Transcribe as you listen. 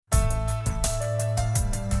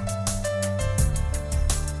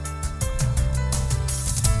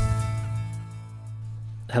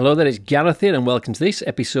Hello there, it's Gareth here, and welcome to this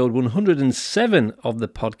episode 107 of the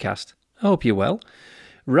podcast. I hope you're well.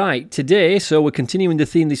 Right, today, so we're continuing the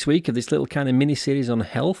theme this week of this little kind of mini-series on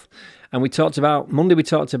health, and Monday we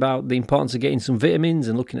talked about the importance of getting some vitamins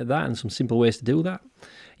and looking at that and some simple ways to do that.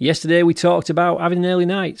 Yesterday we talked about having an early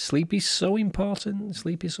night. Sleep is so important,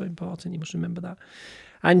 you must remember that.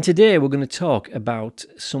 And today we're going to talk about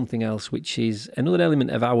something else, which is another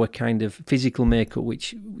element of our kind of physical makeup,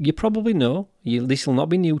 which you probably know. This will not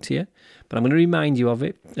be new to you, but I'm going to remind you of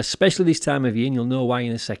it, especially this time of year, and you'll know why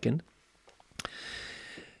in a second.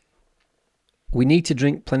 We need to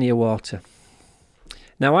drink plenty of water.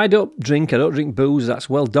 Now, I don't drink booze. That's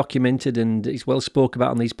well documented and it's well spoke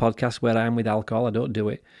about on these podcasts where I am with alcohol. I don't do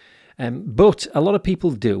it. But a lot of people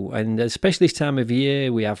do, and especially this time of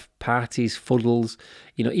year, we have parties, fuddles,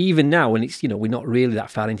 even now, and it's, we're not really that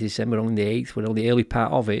far into December, we're on the 8th, we're on the early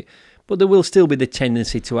part of it, but there will still be the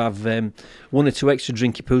tendency to have one or two extra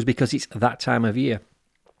drinky poos because it's that time of year.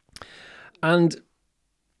 And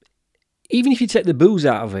even if you take the booze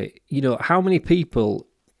out of it, how many people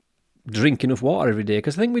drink enough water every day?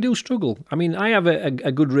 Because I think we do struggle. I mean, I have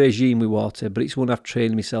a good regime with water, but it's one I've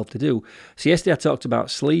trained myself to do. So yesterday I talked about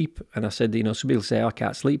sleep, and I said, some people say, I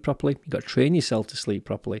can't sleep properly. You've got to train yourself to sleep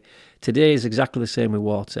properly. Today is exactly the same with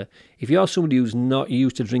water. If you're somebody who's not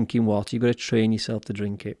used to drinking water, you've got to train yourself to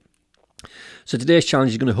drink it. So today's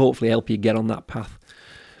challenge is going to hopefully help you get on that path.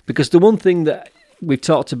 Because the one thing that we've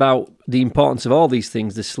talked about, the importance of all these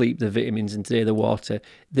things, the sleep, the vitamins, and today the water,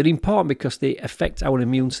 they're important because they affect our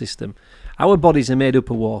immune system. Our bodies are made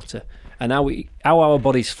up of water, and how our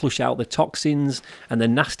bodies flush out the toxins and the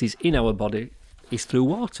nasties in our body is through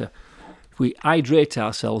water. If we hydrate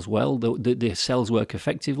ourselves well, the cells work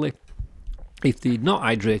effectively. If they're not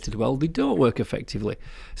hydrated well, they don't work effectively.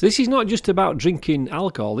 So this is not just about drinking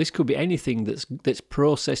alcohol. This could be anything that's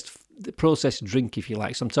processed drink, if you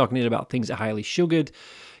like. So I'm talking here about things that are highly sugared,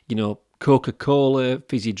 Coca-Cola,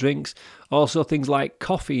 fizzy drinks, also things like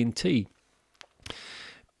coffee and tea.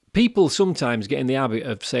 People sometimes get in the habit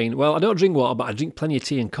of saying, well, I don't drink water, but I drink plenty of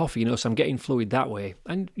tea and coffee, so I'm getting fluid that way.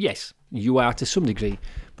 And yes, you are to some degree.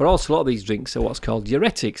 But also a lot of these drinks are what's called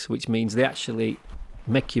diuretics, which means they actually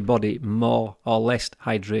make your body more or less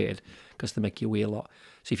hydrated because they make you wee a lot.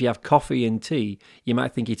 So if you have coffee and tea, you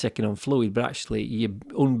might think you're taking on fluid, but actually you're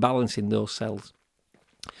unbalancing those cells.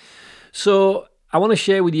 So I want to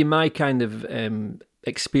share with you my kind of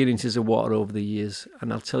experiences of water over the years,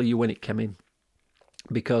 and I'll tell you when it came in.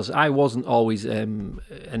 Because I wasn't always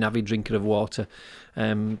an avid drinker of water.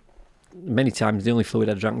 Many times the only fluid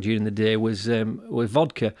I drank during the day was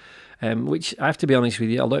vodka, which I have to be honest with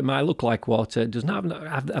you, although it might look like water, does not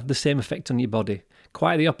have the same effect on your body.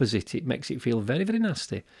 Quite the opposite. It makes it feel very, very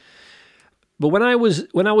nasty. But when I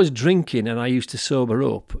was drinking and I used to sober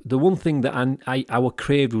up, the one thing that I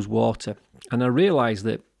craved was water, and I realised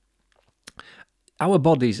that our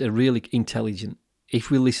bodies are really intelligent if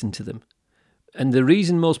we listen to them. And the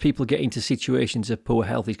reason most people get into situations of poor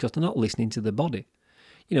health is because they're not listening to the body.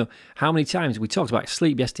 How many times, we talked about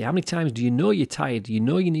sleep yesterday, how many times do you know you're tired, you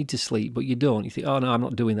know you need to sleep, but you don't? You think, oh no, I'm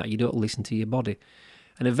not doing that. You don't listen to your body.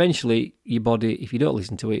 And eventually your body, if you don't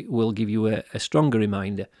listen to it, will give you a stronger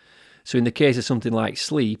reminder. So in the case of something like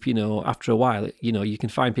sleep, after a while, you can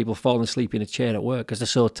find people falling asleep in a chair at work because they're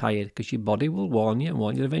so tired, because your body will warn you.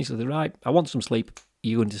 Eventually they're right, I want some sleep,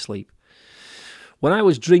 you're going to sleep. When I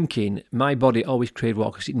was drinking, my body always craved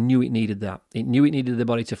water because it knew it needed that. It knew it needed the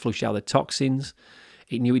body to flush out the toxins.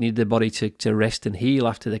 It knew it needed the body to rest and heal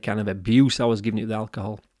after the kind of abuse I was giving it with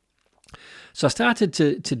alcohol. So I started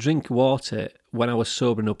to drink water when I was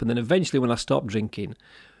sobering up, and then eventually when I stopped drinking,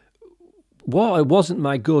 water wasn't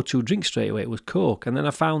my go-to drink straight away. It was Coke, and then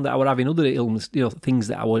I found that I was having other illness, things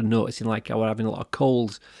that I was noticing, like I was having a lot of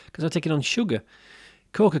colds because I was taking on sugar.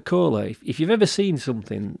 Coca-Cola, if you've ever seen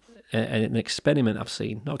something, an experiment I've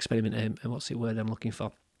seen, not experiment, what's the word I'm looking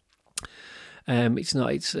for? It's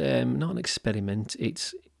not an experiment.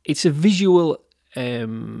 It's a visual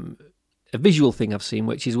thing I've seen,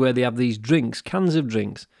 which is where they have these drinks, cans of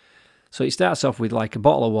drinks. So it starts off with like a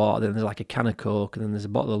bottle of water, then there's like a can of Coke, and then there's a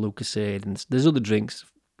bottle of Lucozade, and there's other drinks.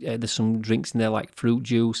 There's some drinks in there like fruit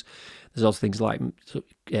juice. There's also things like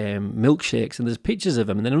milkshakes, and there's pictures of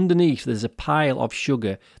them. And then underneath there's a pile of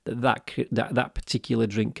sugar that particular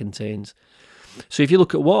drink contains. So if you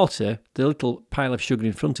look at water, the little pile of sugar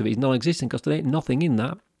in front of it is non-existent because there ain't nothing in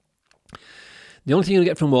that. The only thing you're going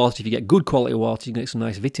to get from water, if you get good quality water, you can get some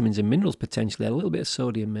nice vitamins and minerals potentially, a little bit of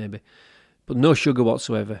sodium maybe, but no sugar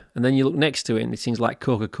whatsoever. And then you look next to it and it seems like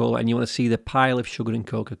Coca-Cola, and you want to see the pile of sugar in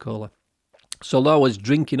Coca-Cola. So although I was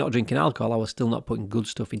not drinking alcohol, I was still not putting good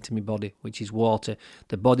stuff into my body, which is water.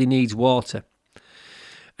 The body needs water.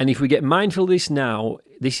 And if we get mindful of this now,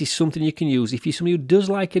 this is something you can use. If you're somebody who does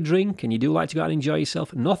like a drink and you do like to go out and enjoy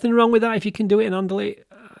yourself, nothing wrong with that if you can do it and handle it.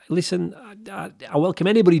 Listen, I welcome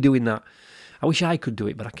anybody doing that. I wish I could do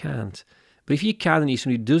it, but I can't. But if you can and you're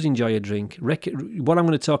somebody who does enjoy a drink, what I'm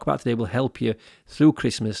going to talk about today will help you through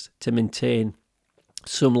Christmas to maintain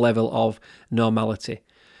some level of normality.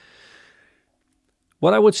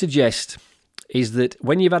 What I would suggest is that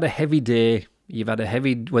when you've had a heavy day, whether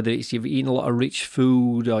it's you've eaten a lot of rich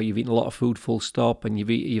food or you've eaten a lot of food full stop and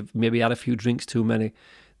you've maybe had a few drinks too many,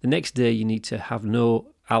 the next day you need to have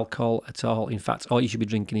no alcohol at all. In fact, all you should be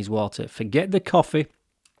drinking is water. Forget the coffee.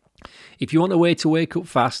 If you want a way to wake up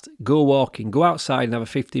fast, go walking. Go outside and have a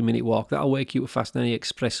 15-minute walk. That'll wake you up faster than any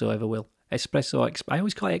espresso ever will. I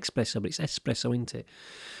always call it espresso, but it's espresso, isn't it?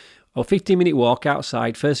 Or 15-minute walk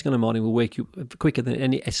outside first thing in the morning will wake you up quicker than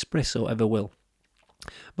any espresso ever will.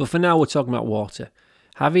 But for now, we're talking about water.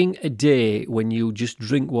 Having a day when you just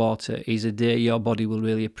drink water is a day your body will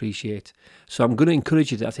really appreciate. So I'm going to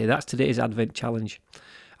encourage you to say that's today's Advent challenge.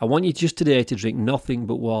 I want you just today to drink nothing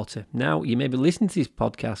but water. Now, you may be listening to this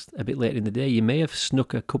podcast a bit later in the day. You may have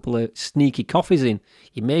snuck a couple of sneaky coffees in.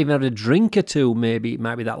 You may even have a drink or two. Maybe it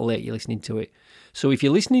might be that late you're listening to it. So if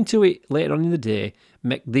you're listening to it later on in the day,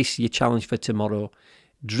 make this your challenge for tomorrow.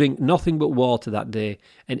 Drink nothing but water that day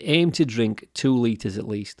and aim to drink 2 litres at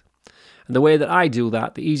least. And the way that I do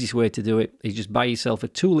that, the easiest way to do it is just buy yourself a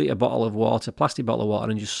 2-litre bottle of water, plastic bottle of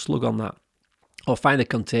water, and just slug on that. Or find a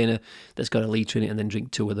container that's got a litre in it and then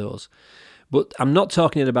drink 2 of those. But I'm not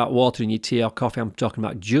talking about water in your tea or coffee. I'm talking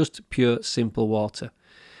about just pure, simple water.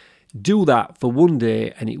 Do that for one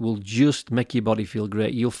day and it will just make your body feel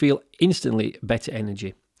great. You'll feel instantly better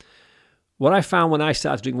energy. What I found when I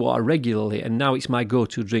started to drink water regularly, and now it's my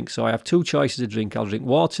go-to drink, so I have 2 choices of drink. I'll drink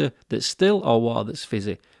water that's still or water that's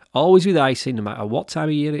fizzy. Always with icing, no matter what time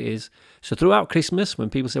of year it is. So throughout Christmas, when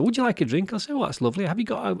people say, would you like a drink? I'll say, oh, that's lovely. Have you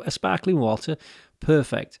got a sparkling water?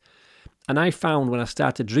 Perfect. And I found when I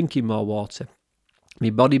started drinking more water, my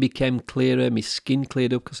body became clearer, my skin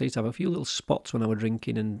cleared up, because I used to have a few little spots when I was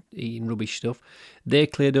drinking and eating rubbish stuff. They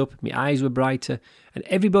cleared up, my eyes were brighter, and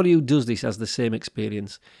everybody who does this has the same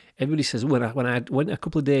experience. Everybody says, when I went a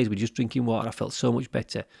couple of days with just drinking water, I felt so much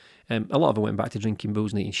better. A lot of them went back to drinking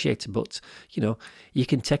booze and eating shit, but, you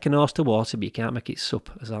can take an horse to water, but you can't make it sup,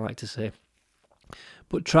 as I like to say.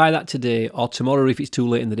 But try that today or tomorrow if it's too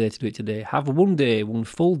late in the day to do it today. Have one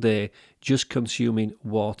full day just consuming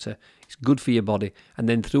water. It's good for your body. And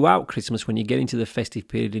then throughout Christmas, when you get into the festive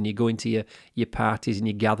period and you go into your parties and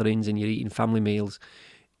your gatherings and you're eating family meals,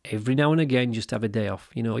 every now and again just have a day off.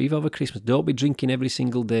 Even over Christmas, don't be drinking every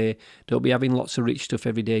single day. Don't be having lots of rich stuff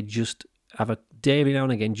every day. Just have a day every now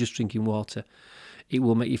and again just drinking water. It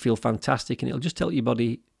will make you feel fantastic and it'll just help your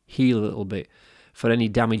body heal a little bit for any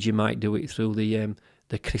damage you might do it through the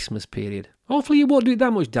Christmas period. Hopefully you won't do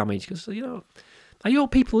that much damage because, I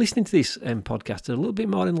hope people listening to this podcast are a little bit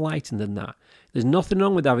more enlightened than that. There's nothing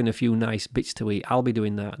wrong with having a few nice bits to eat. I'll be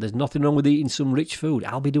doing that. There's nothing wrong with eating some rich food.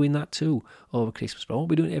 I'll be doing that too over Christmas, but I won't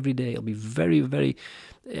be doing it every day. It'll be very, very,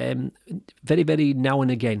 very, very now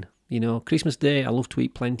and again. Christmas Day, I love to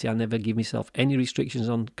eat plenty. I never give myself any restrictions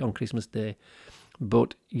on Christmas Day.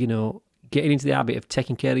 But, getting into the habit of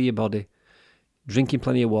taking care of your body, drinking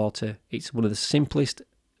plenty of water, it's one of the simplest,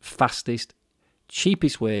 fastest,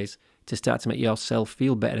 cheapest ways to start to make yourself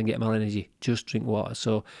feel better and get more energy. Just drink water.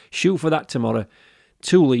 So shoot for that tomorrow.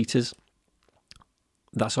 2 litres.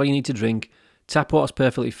 That's all you need to drink. Tap water's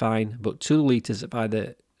perfectly fine, but 2 litres of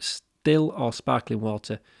either still or sparkling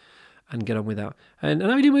water and get on with that. And how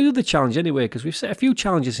are you doing with the challenge anyway? Because we've set a few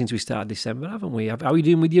challenges since we started December, haven't we? How are you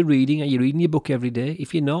doing with your reading? Are you reading your book every day?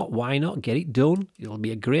 If you're not, why not? Get it done. It'll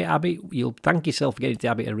be a great habit. You'll thank yourself for getting into the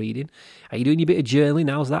habit of reading. Are you doing your bit of journaling?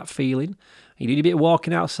 How's that feeling? Are you doing a bit of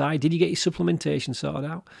walking outside? Did you get your supplementation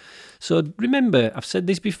sorted out? So remember, I've said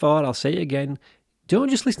this before, I'll say it again. Don't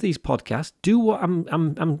just listen to these podcasts. Do what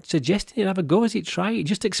I'm suggesting and have a go at it. Try it.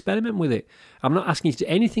 Just experiment with it. I'm not asking you to do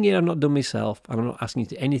anything here I've not done myself. And I'm not asking you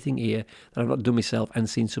to do anything here that I've not done myself and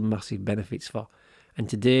seen some massive benefits for. And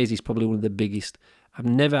today's is probably one of the biggest. I've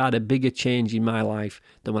never had a bigger change in my life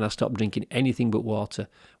than when I stopped drinking anything but water.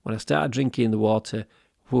 When I started drinking the water,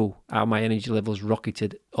 whoa, how my energy levels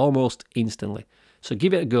rocketed almost instantly. So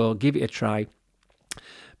give it a go. Give it a try.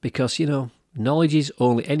 Because, knowledge is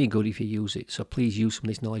only any good if you use it, so please use some of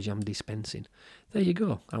this knowledge I'm dispensing. There you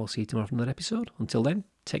go. I will see you tomorrow for another episode. Until then,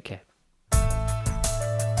 take care.